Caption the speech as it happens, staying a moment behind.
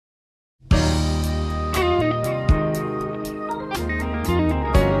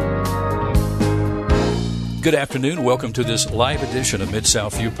Good afternoon. Welcome to this live edition of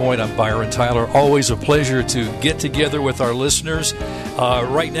Mid-South Viewpoint. I'm Byron Tyler. Always a pleasure to get together with our listeners.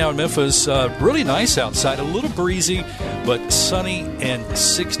 Right now in Memphis, really nice outside, a little breezy, but sunny and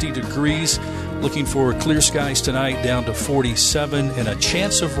 60 degrees. Looking for clear skies tonight, down to 47, and a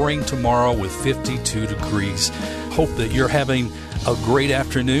chance of rain tomorrow with 52 degrees. Hope that you're having a great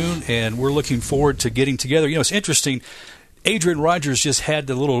afternoon, and we're looking forward to getting together. You know, it's interesting. Adrian Rogers just had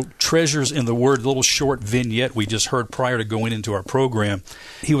the little Treasures in the Word, little short vignette we just heard prior to going into our program.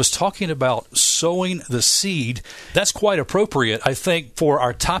 He was talking about sowing the seed. That's quite appropriate, I think, for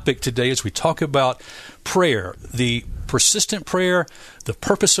our topic today as we talk about prayer, the persistent prayer, the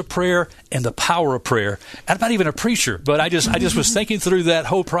purpose of prayer, and the power of prayer. I'm not even a preacher, but I just was thinking through that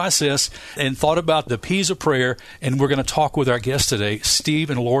whole process and thought about the P's of prayer, and we're going to talk with our guest today,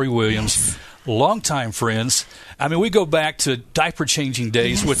 Steve and Lori Williams. Longtime friends. I mean, we go back to diaper changing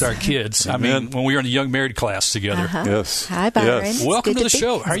days with our kids. I mean, when we were in a young married class together. Yes. Hi, Byron. Yes. Welcome to the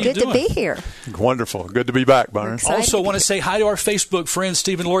show. How are you doing? Good to be here. Wonderful. Good to be back, Byron. Also want to say hi to our Facebook friends.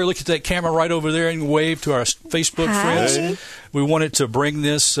 Steve and Lori, look at that camera right over there and wave to our Facebook friends. Hey. We wanted to bring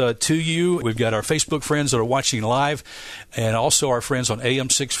this to you. We've got our Facebook friends that are watching live, and also our friends on AM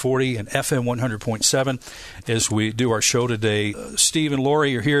 640 and FM 100.7 as we do our show today. Steve and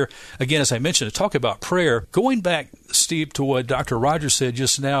Lori are here, again, as I mentioned, to talk about prayer. Going back, Steve, to what Dr. Rogers said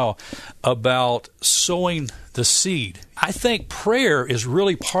just now about sowing the seed. I think prayer is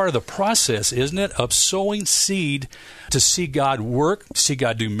really part of the process, isn't it, of sowing seed to see God work, to see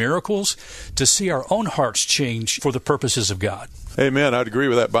God do miracles, to see our own hearts change for the purposes of God. Amen. I'd agree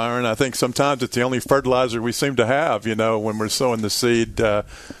with that, Byron. I think sometimes it's the only fertilizer we seem to have, you know, when we're sowing the seed,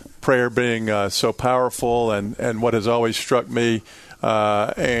 prayer being so powerful. And what has always struck me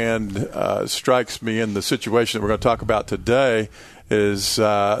and strikes me in the situation that we're going to talk about today is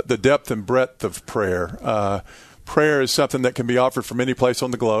the depth and breadth of prayer. Prayer is something that can be offered from any place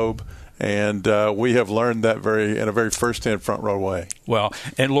on the globe, and we have learned that in a very first-hand, front-row way. Well,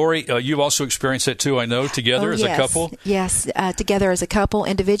 and Lori, you've also experienced that too, I know, together as a couple. Yes, together as a couple,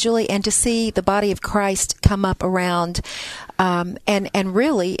 individually, and to see the body of Christ come up around, and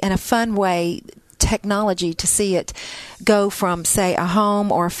really, in a fun way, technology, to see it go from, say, a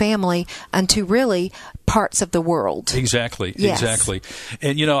home or a family unto really parts of the world. Exactly, yes. Exactly.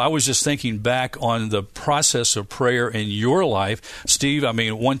 And, you know, I was just thinking back on the process of prayer in your life. Steve, I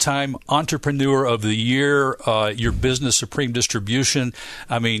mean, one time Entrepreneur of the Year, your business, Supreme Distribution.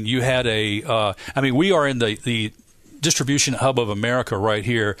 I mean, you had we are in the distribution hub of America right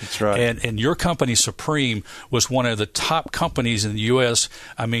here. That's right. And your company, Supreme, was one of the top companies in the U.S.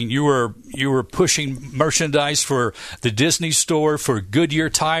 I mean, you were pushing merchandise for the Disney store, for Goodyear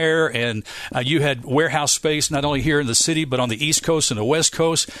Tire, and you had warehouse space not only here in the city but on the East Coast and the West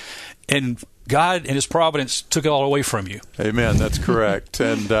Coast. And God and His providence took it all away from you. Amen. That's correct.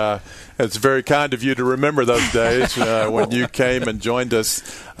 And it's very kind of you to remember those days when you came and joined us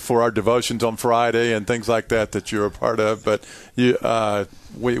for our devotions on Friday and things like that you were a part of. But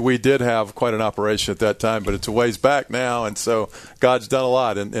we did have quite an operation at that time, but it's a ways back now. And so God's done a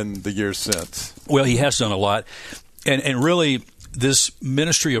lot in the years since. Well, He has done a lot. And really, this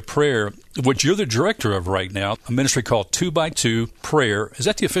ministry of prayer, which you're the director of right now, a ministry called 2x2 Prayer. Is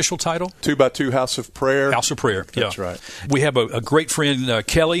that the official title? 2x2 House of Prayer. House of Prayer, yeah. That's right. We have a great friend,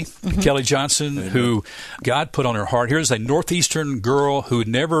 Kelly Johnson, Amen. who God put on her heart. Here's a northeastern girl who had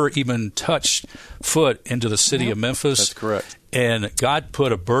never even touched foot into the city of Memphis. That's correct. And God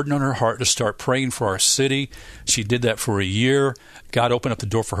put a burden on her heart to start praying for our city. She did that for a year. God opened up the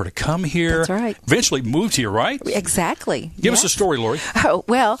door for her to come here. That's right. Eventually moved here, right? Exactly. Give us a story, Lori. Oh,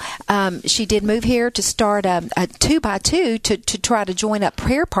 well, she did move here to start a 2x2 to try to join up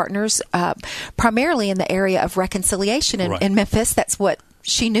prayer partners, primarily in the area of reconciliation in Memphis. That's what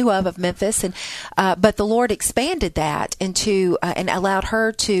she knew of Memphis, and but the Lord expanded that into and allowed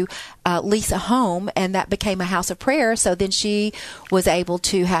her to lease a home, and that became a house of prayer. So then she was able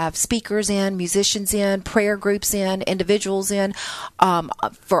to have speakers in, musicians in, prayer groups in, individuals in,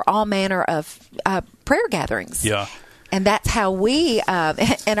 for all manner of prayer gatherings. Yeah. And that's how we,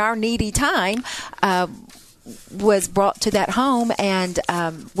 in our needy time, was brought to that home, and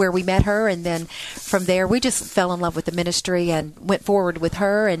where we met her, and then from there we just fell in love with the ministry and went forward with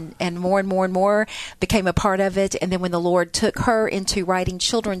her, and more and more and more became a part of it. And then when the Lord took her into writing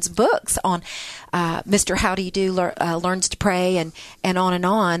children's books on Mr. How Do You Do Learns to Pray, and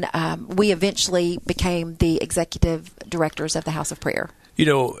on, we eventually became the executive directors of the House of Prayer.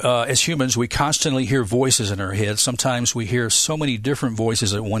 As humans, we constantly hear voices in our heads. Sometimes we hear so many different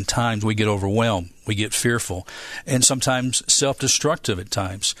voices at one time, we get overwhelmed, we get fearful, and sometimes self-destructive at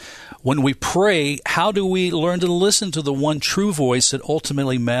times. When we pray, how do we learn to listen to the one true voice that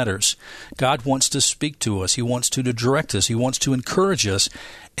ultimately matters? God wants to speak to us. He wants to direct us. He wants to encourage us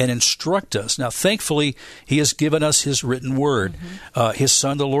and instruct us. Now, thankfully, He has given us His written word, His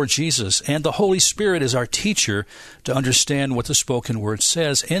Son, the Lord Jesus, and the Holy Spirit is our teacher to understand what the spoken word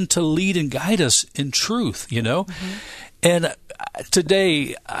says and to lead and guide us in truth, And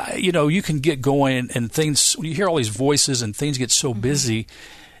today, you can get going and things, when you hear all these voices and things get so busy,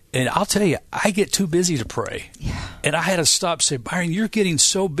 and I'll tell you, I get too busy to pray. Yeah. And I had to stop and say, Byron, you're getting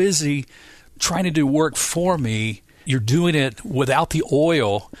so busy trying to do work for me. You're doing it without the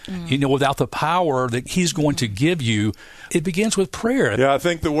oil, without the power that He's going to give you. It begins with prayer. Yeah, I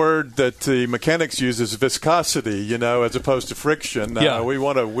think the word that the mechanics use is viscosity, as opposed to friction. We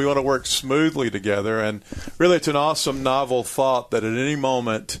want to work smoothly together, and really it's an awesome, novel thought that at any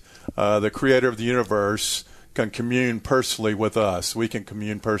moment the Creator of the universe can commune personally with us. We can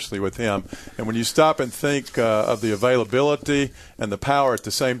commune personally with Him. And when you stop and think of the availability and the power at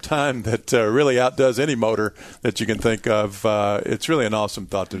the same time that really outdoes any motor that you can think of, it's really an awesome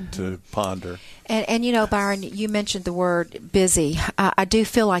thought to ponder. And Byron, you mentioned the word busy. I do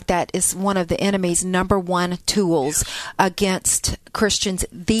feel like that is one of the enemy's number one tools against Christians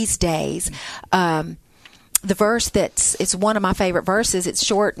these days. The verse it's one of my favorite verses. It's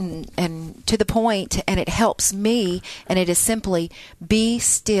short and to the point, and it helps me, and it is simply, be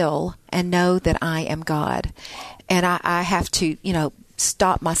still and know that I am God. And I have to,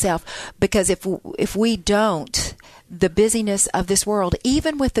 stop myself, because if we don't, the busyness of this world,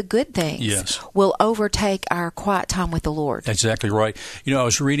 even with the good things, will overtake our quiet time with the Lord. Exactly right. I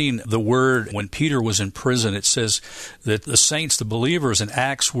was reading the word when Peter was in prison. It says that the saints, the believers in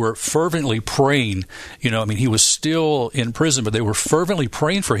Acts, were fervently praying. He was still in prison, but they were fervently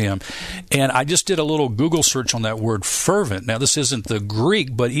praying for him. And I just did a little Google search on that word fervent. Now, this isn't the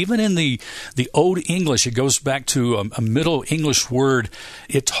Greek, but even in the Old English, it goes back to a Middle English word.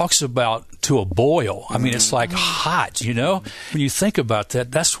 It talks about to a boil. It's like hot, When you think about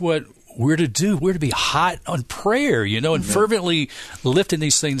that, that's what we're to do. We're to be hot on prayer, and fervently lifting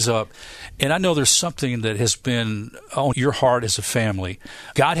these things up. And I know there's something that has been on your heart as a family.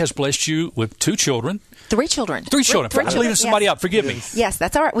 God has blessed you with 2 children. 3 children. 3 children. I'm leaving somebody out. Forgive me. Yes,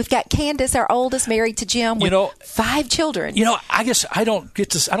 that's all right. We've got Candace, our oldest, married to Jim, with 5 children. I guess I don't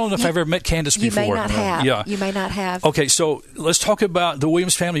know if I've ever met Candace before. You may not have. Yeah. You may not have. Okay, so let's talk about the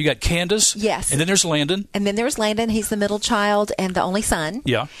Williams family. You got Candace. Yes. And then there's Landon. And then there's Landon. He's the middle child and the only son.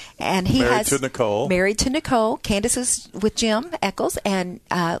 Yeah. And he married to Nicole. Married to Nicole. Candace is with Jim Eccles, and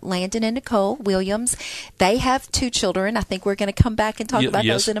Landon and Nicole Williams. They have 2 children. I think we're going to come back and talk about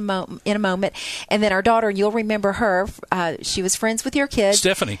those in a moment. And then our daughter, and you'll remember her. She was friends with your kids,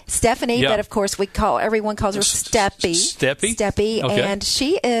 Stephanie. Yeah. But of course, everyone calls her Steppy. Steppy, okay. And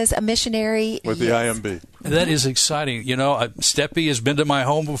she is a missionary with the IMB. That is exciting. Steppy has been to my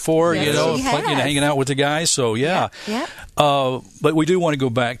home before. Yes, hanging out with the guys. So yeah. But we do want to go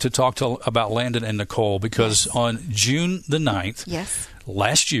back to talk about Landon and Nicole, because on June the 9th,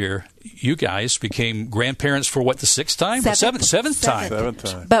 last year, you guys became grandparents for the 6th time? Seventh time.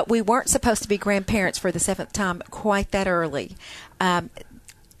 7th time. But we weren't supposed to be grandparents for the 7th time quite that early.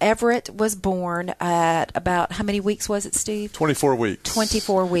 Everett was born at about, how many weeks was it, Steve? 24 weeks.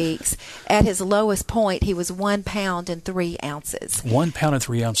 24 weeks. At his lowest point, he was 1 pound and 3 ounces. 1 pound and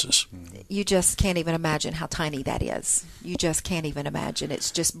 3 ounces. You just can't even imagine how tiny that is. You just can't even imagine.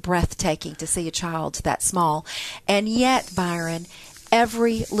 It's just breathtaking to see a child that small. And yet, Byron,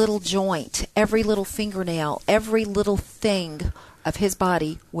 every little joint, every little fingernail, every little thing of his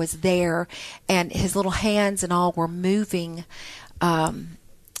body was there, and his little hands and all were moving.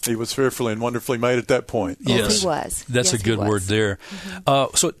 He was fearfully and wonderfully made at that point. Yes, he was. That's a good word there.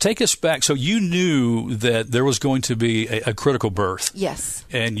 So take us back. So you knew that there was going to be a critical birth. Yes.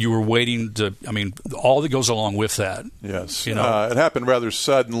 And you were waiting to, all that goes along with that. Yes. It happened rather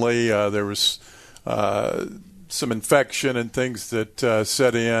suddenly. There was some infection and things that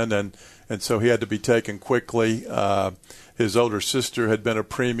set in, and so he had to be taken quickly. His older sister had been a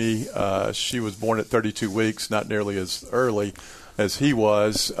preemie. She was born at 32 weeks, not nearly as early as he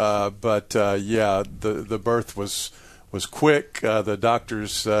was, but the birth was quick. The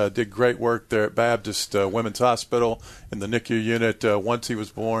doctors did great work there at Baptist Women's Hospital in the NICU unit once he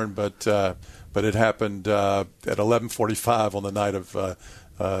was born, but it happened at 11:45 on the night of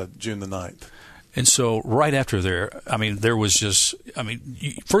June the 9th. And so right after there, I mean, there was just, I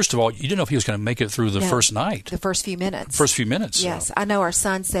mean, first of all, you didn't know if he was going to make it through the first night. The first few minutes. Yes. So. I know our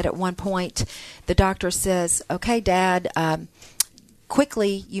son said at one point, the doctor says, okay, Dad,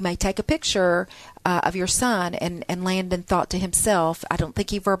 quickly, you may take a picture of your son. And Landon thought to himself, I don't think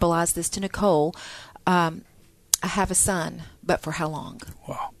he verbalized this to Nicole, I have a son, but for how long?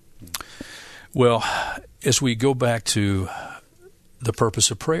 Wow. Well, as we go back to the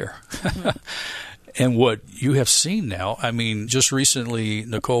purpose of prayer and what you have seen now, I mean, just recently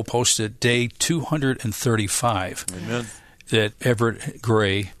Nicole posted day 235. Amen. That Everett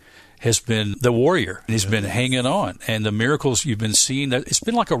Gray has been the warrior. He's been hanging on. And the miracles you've been seeing, it's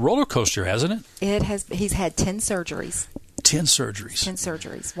been like a roller coaster, hasn't it? It has. He's had 10 surgeries. 10 surgeries. 10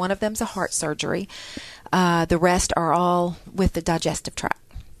 surgeries. One of them's a heart surgery. The rest are all with the digestive tract.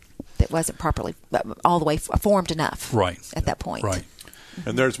 That wasn't properly all the way formed enough at that point. Right.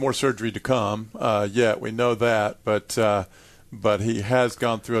 And there's more surgery to come yet. We know that. But he has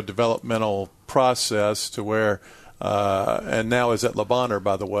gone through a developmental process to where, and now is at Le Bonheur,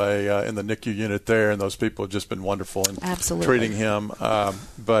 by the way, in the NICU unit there, and those people have just been wonderful in treating him.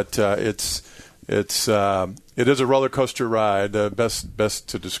 But it is a roller coaster ride, best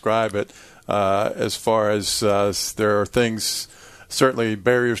to describe it, as far as there are things, certainly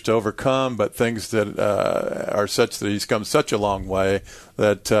barriers to overcome, but things that are such that he's come such a long way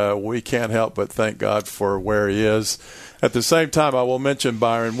that we can't help but thank God for where he is. At the same time, I will mention,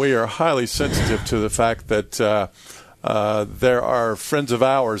 Byron, we are highly sensitive to the fact that there are friends of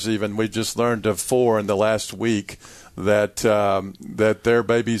ours, even we just learned of 4 in the last week, that their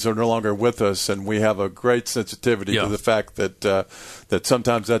babies are no longer with us, and we have a great sensitivity to the fact that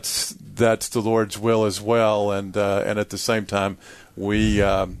sometimes that's the Lord's will as well, and at the same time we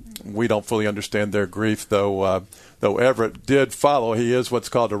don't fully understand their grief, though Everett did follow. He is what's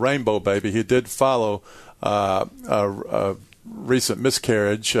called a rainbow baby. He did follow a recent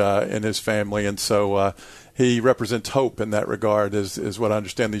miscarriage in his family, and so he represents hope in that regard, is what I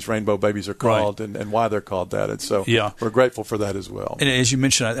understand these rainbow babies are called, and why they're called that. And so we're grateful for that as well. And as you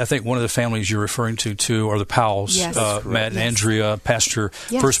mentioned, I think one of the families you're referring to, too, are the Powells, Matt and Andrea, Pastor,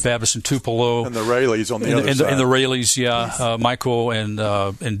 First Baptist in Tupelo. And the Rayleys on the other side. And the Rayleys, Michael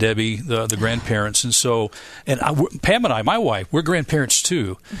and Debbie, the grandparents. And so, Pam and I, my wife, we're grandparents,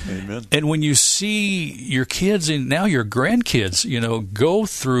 too. Amen. And when you see your kids and now your grandkids, go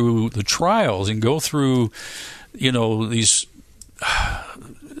through the trials and go through these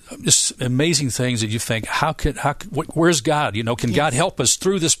just amazing things that you think, where's God? Can God help us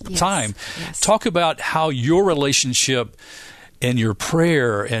through this time? Yes. Talk about how your relationship and your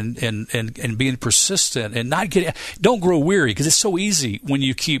prayer and being persistent and don't grow weary, because it's so easy when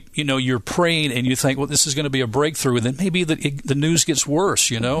you keep, you're praying and you think, well, this is going to be a breakthrough, and then maybe the news gets worse,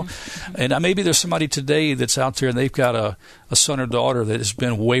 Mm-hmm. And maybe there's somebody today that's out there and they've got a son or daughter that has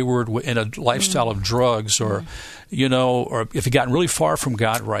been wayward in a lifestyle of drugs, or, or if you've gotten really far from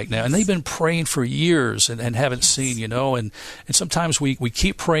God right now, and they've been praying for years and haven't seen, and sometimes we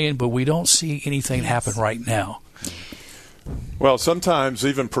keep praying, but we don't see anything happen right now. Well, sometimes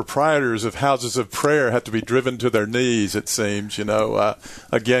even proprietors of houses of prayer have to be driven to their knees, it seems,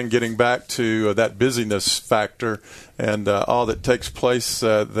 again, getting back to that busyness factor and all that takes place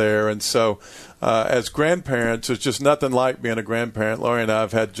there. And so as grandparents, there's just nothing like being a grandparent. Lori and I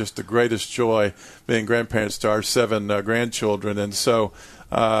have had just the greatest joy being grandparents to our 7 grandchildren. And so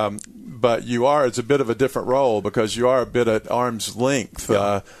but you are, it's a bit of a different role because you are a bit at arm's length.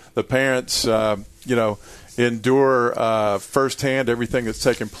 The parents, endure firsthand everything that's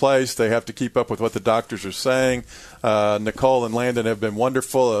taking place. They have to keep up with what the doctors are saying. Nicole and Landon have been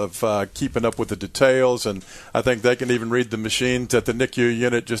wonderful of keeping up with the details, and I think they can even read the machines at the NICU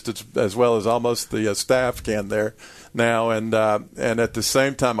unit just as well as almost the staff can there now. And at the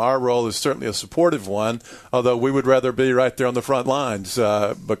same time, our role is certainly a supportive one, although we would rather be right there on the front lines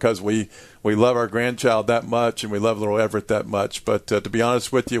because we love our grandchild that much and we love little Everett that much. But to be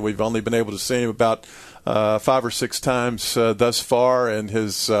honest with you, we've only been able to see him about 5 or 6 times thus far in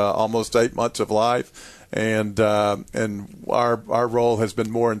his almost 8 months of life. And our role has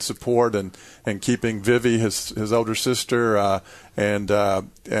been more in support and keeping Vivi, his older sister,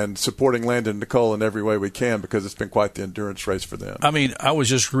 and supporting Landon and Nicole in every way we can, because it's been quite the endurance race for them. I mean, I was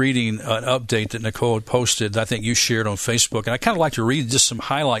just reading an update that Nicole had posted, I think you shared on Facebook, and I kind of like to read just some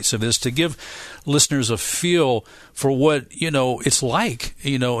highlights of this to give listeners a feel for what, it's like,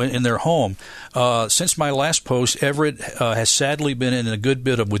 in their home. Since my last post, Everett has sadly been in a good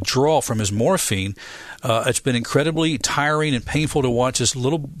bit of withdrawal from his morphine. It's been incredibly tiring and painful to watch his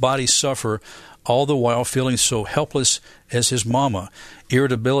little body suffer all the while feeling so helpless as his mama.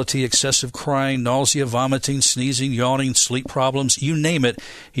 Irritability, excessive crying, nausea, vomiting, sneezing, yawning, sleep problems, you name it,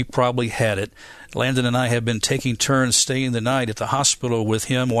 he probably had it. Landon and I have been taking turns staying the night at the hospital with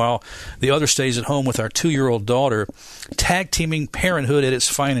him while the other stays at home with our 2-year-old daughter. Tag-teaming parenthood at its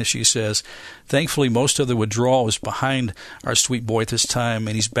finest, she says. Thankfully, most of the withdrawal is behind our sweet boy at this time,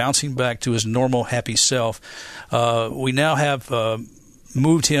 and he's bouncing back to his normal, happy self. We now have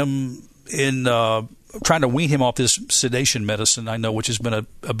moved him in trying to wean him off this sedation medicine, I know, which has been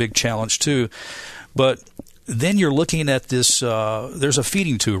a big challenge too. But then you're looking at this, there's a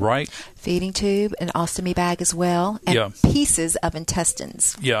feeding tube, right? Feeding tube, an ostomy bag as well, and pieces of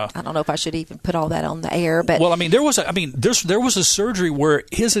intestines. Yeah. I don't know if I should even put all that on the air, but well, there was a surgery where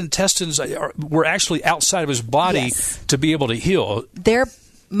his intestines were actually outside of his body to be able to heal. They're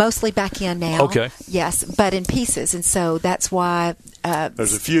mostly back in now. Okay. Yes, but in pieces, and so that's why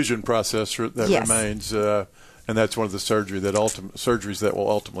there's a fusion process that remains, and that's one of the surgeries that will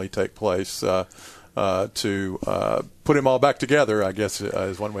ultimately take place to put him all back together, I guess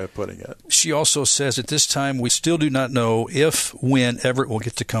is one way of putting it. She also says at this time we still do not know when Everett will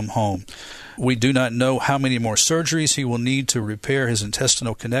get to come home. We do not know how many more surgeries he will need to repair his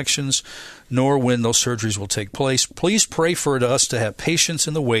intestinal connections, nor when those surgeries will take place. Please pray for us to have patience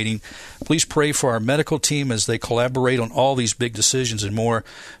in the waiting. Please pray for our medical team as they collaborate on all these big decisions and more.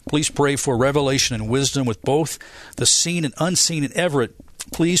 Please pray for revelation and wisdom with both the seen and unseen in Everett.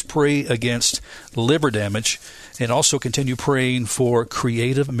 Please pray against liver damage and also continue praying for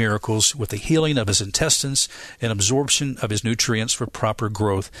creative miracles with the healing of his intestines and absorption of his nutrients for proper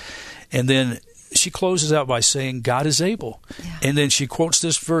growth. And then she closes out by saying, God is able. Yeah. And then she quotes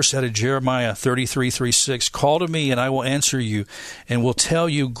this verse out of Jeremiah 33:6, call to me and I will answer you and will tell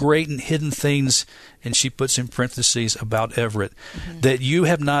you great and hidden things. And she puts in parentheses about Everett, that you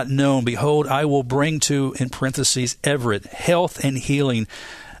have not known. Behold, I will bring to, in parentheses, Everett, health and healing.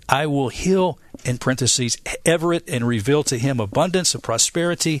 I will heal, in parentheses, Everett and reveal to him abundance of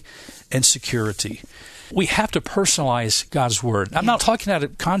prosperity and security. We have to personalize God's Word. I'm not talking out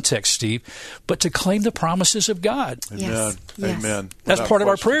of context, Steve, but to claim the promises of God. Amen. Yes. Amen. That's part of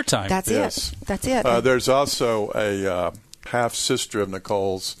our prayer time. That's it. That's it. There's also a half-sister of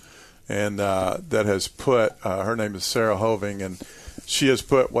Nicole's, and that has put, her name is Sarah Hoving, and she has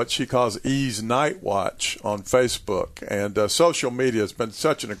put what she calls Ease Night Watch on Facebook. And social media has been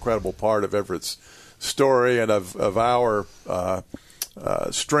such an incredible part of Everett's story and of our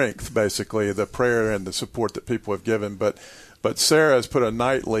strength, basically, the prayer and the support that people have given. But Sarah has put a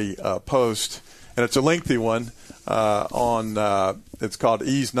nightly post, and it's a lengthy one, it's called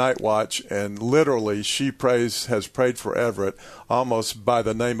Ease Night Watch, and literally she has prayed for Everett almost by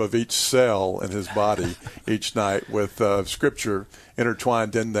the name of each cell in his body each night, with Scripture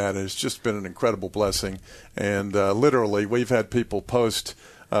intertwined in that. And it's just been an incredible blessing. And literally, we've had people post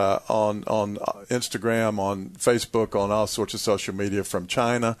on Instagram, on Facebook, on all sorts of social media from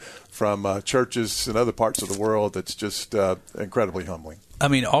China, from churches in other parts of the world. That's just incredibly humbling.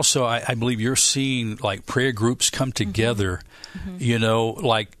 Also, I believe you're seeing like prayer groups come together,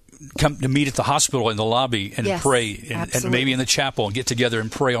 come to meet at the hospital in the lobby and pray, and maybe in the chapel and get together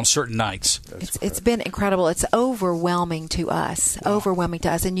and pray on certain nights. It's been incredible. It's overwhelming to us,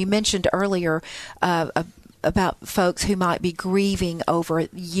 And you mentioned earlier about folks who might be grieving over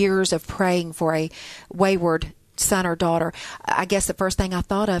years of praying for a wayward son or daughter. I guess the first thing I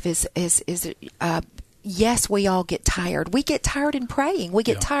thought of is yes, we all get tired. We get tired in praying. We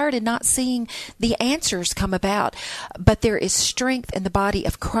get tired in not seeing the answers come about. But there is strength in the body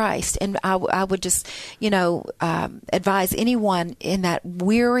of Christ. And I would just, advise anyone in that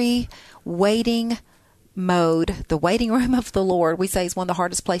weary, waiting mode, the waiting room of the Lord, we say is one of the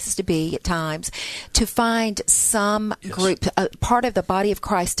hardest places to be at times, to find some group, part of the body of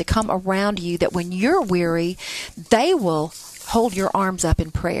Christ to come around you, that when you're weary, they will hold your arms up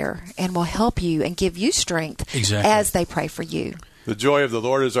in prayer and will help you and give you strength as they pray for you. The joy of the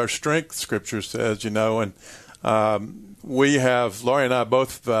Lord is our strength, Scripture says, and we have, Laurie and I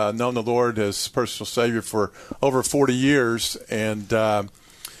both known the Lord as personal Savior for over 40 years, and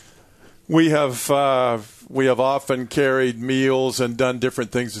we have often carried meals and done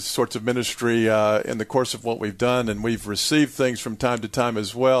different things, sorts of ministry in the course of what we've done, and we've received things from time to time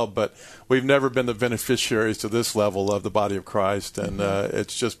as well, but we've never been the beneficiaries to this level of the body of Christ, and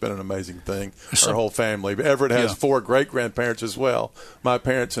it's just been an amazing thing. Our whole family. Everett has 4 great-grandparents as well. My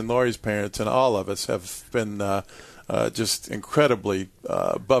parents and Laurie's parents, and all of us have been just incredibly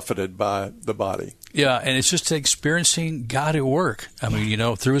buffeted by the body. Yeah, and it's just experiencing God at work. I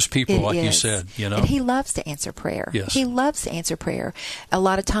mean, through His people, you said. And He loves to answer prayer. Yes. He loves to answer prayer. A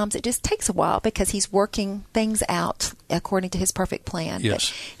lot of times it just takes a while because He's working things out according to His perfect plan. Yes.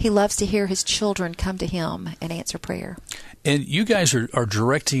 But He loves to hear His children come to Him and answer prayer. And you guys are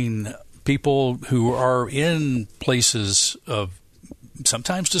directing people who are in places of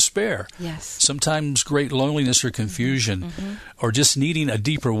sometimes despair, yes, sometimes great loneliness or confusion, or just needing a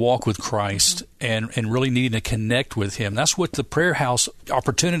deeper walk with Christ and really needing to connect with Him. That's what the Prayer House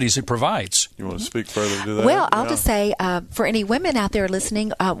opportunities it provides. You want to speak further to that? Well, I'll just say, for any women out there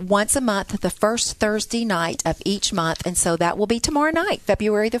listening, once a month, the first Thursday night of each month, and so that will be tomorrow night,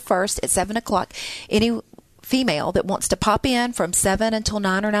 February the 1st at 7 o'clock. Any female that wants to pop in from 7 until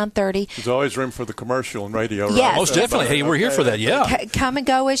 9 or 9:30. There's always room for the commercial and radio. Right? Yes. Most definitely. Hey, we're here for that, yeah. Come and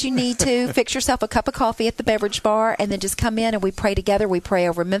go as you need to. Fix yourself a cup of coffee at the beverage bar, and then just come in and we pray together. We pray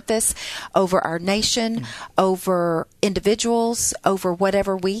over Memphis, over our nation, over individuals, over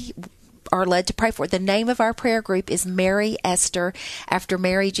whatever we are led to pray for. The name of our prayer group is Mary Esther, after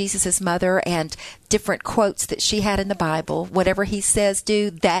Mary, Jesus' mother, and different quotes that she had in the Bible. Whatever He says do,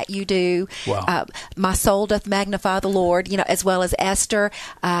 that you do. Wow. My soul doth magnify the Lord, as well as Esther.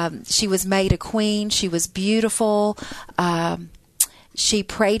 She was made a queen. She was beautiful. She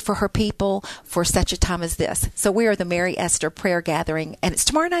prayed for her people for such a time as this. So we are the Mary Esther Prayer Gathering, and it's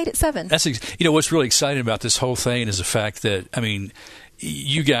tomorrow night at 7. That's what's really exciting about this whole thing is the fact that,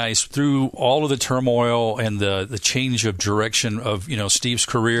 you guys, through all of the turmoil and the change of direction of, Steve's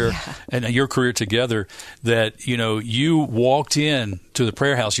career and your career together, that, you walked in to the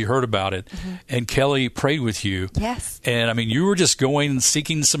prayer house, you heard about it, and Kelly prayed with you. Yes. And, you were just going and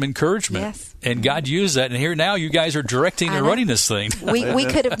seeking some encouragement. Yes. And God used that. And here now you guys are directing and running this thing. We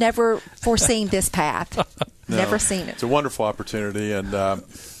could have never foreseen this path. No, never seen it. It's a wonderful opportunity, and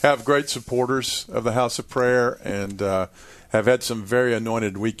have great supporters of the House of Prayer, and have had some very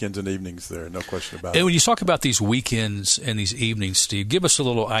anointed weekends and evenings there, no question about it. And when you talk about these weekends and these evenings, Steve, give us a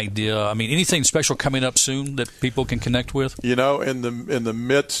little idea. Anything special coming up soon that people can connect with? We're in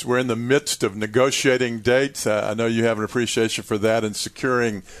the midst of negotiating dates. I know you have an appreciation for that and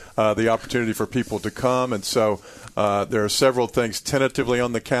securing the opportunity for people to come, and so there are several things tentatively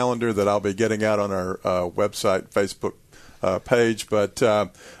on the calendar that I'll be getting out on our website, Facebook page, but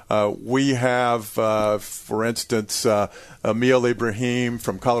we have, for instance, Emil Ibrahim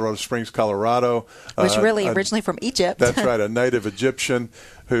from Colorado Springs, Colorado. Was really originally from Egypt. That's right, a native Egyptian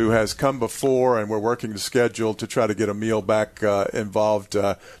who has come before, and we're working to schedule to try to get Emil back involved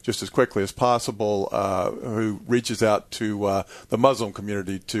just as quickly as possible, who reaches out to the Muslim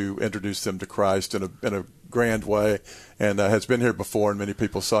community to introduce them to Christ in a grand way, and has been here before, and many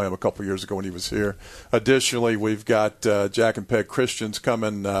people saw him a couple years ago when he was here. Additionally, we've got Jack and Peg Christians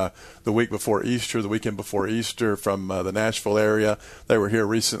coming the weekend before Easter from the Nashville area. They were here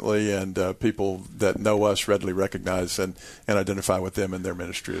recently, and people that know us readily recognize and identify with them in their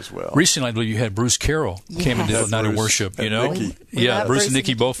ministry as well. Recently, I believe you had Bruce Carroll came and did a night of worship. Nikki. Bruce and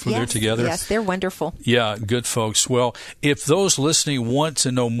Nikki both were there together. Yes, they're wonderful. Yeah, good folks. Well, if those listening want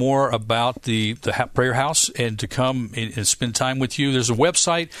to know more about the Prayer House and to come and spend time with you, there's a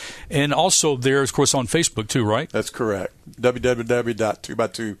website, and also there, of course, on Facebook too, right? That's correct.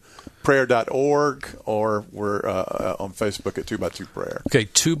 www.2x2prayer.org, or we're on Facebook at 2x2 Prayer. Okay,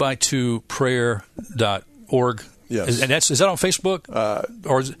 2x2prayer.org. Yes. And is that on Facebook?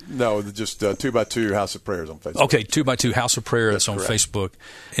 Or is it? No, just 2x2 House of Prayer is on Facebook. Okay, 2x2 House of Prayer is on Facebook.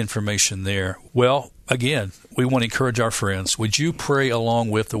 Information there. Well, again, we want to encourage our friends. Would you pray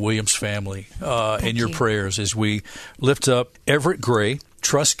along with the Williams family in your prayers as we lift up Everett Gray,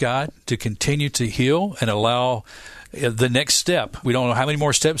 trust God to continue to heal and allow the next step. We don't know how many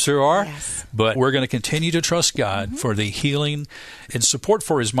more steps there are, but we're going to continue to trust God for the healing and support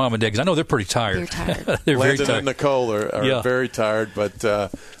for his mom and dad, because I know they're pretty tired. They're tired. They're very Landon tired. and Nicole are very tired, but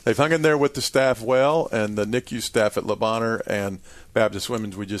they've hung in there with the staff well, and the NICU staff at Le Bonheur and Baptist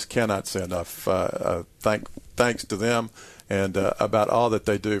Women's. We just cannot say enough thanks to them and about all that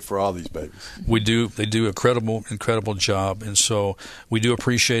they do for all these babies. They do incredible job. And so we do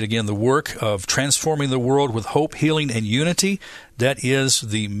appreciate, again, the work of transforming the world with hope, healing, and unity. That is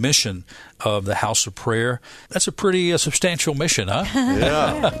the mission of the House of Prayer. That's a pretty substantial mission, huh?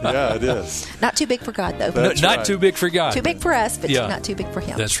 Yeah, it is. Not too big for God, though. Not too big for God. Too big for us, but not too big for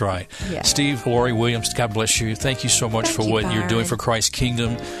Him. That's right. Yeah. Steve, Lori Williams, God bless you. Thank you so much for what you're doing for Christ's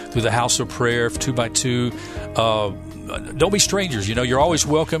kingdom through the House of Prayer, 2x2. don't be strangers. You're always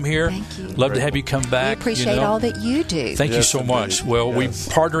welcome here. Thank you. Love to have you come back. We appreciate all that you do. Thank you so much. Well, we're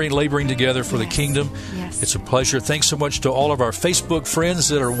partnering, laboring together for the kingdom. Yes. It's a pleasure. Thanks so much to all of our Facebook friends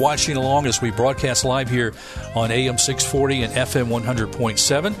that are watching along as we broadcast live here on AM 640 and FM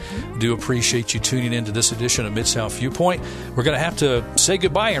 100.7. Do appreciate you tuning in to this edition of Mid-South Viewpoint. We're going to have to say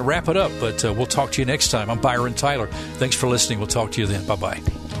goodbye and wrap it up, but we'll talk to you next time. I'm Byron Tyler. Thanks for listening. We'll talk to you then.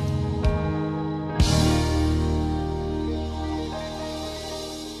 Bye-bye.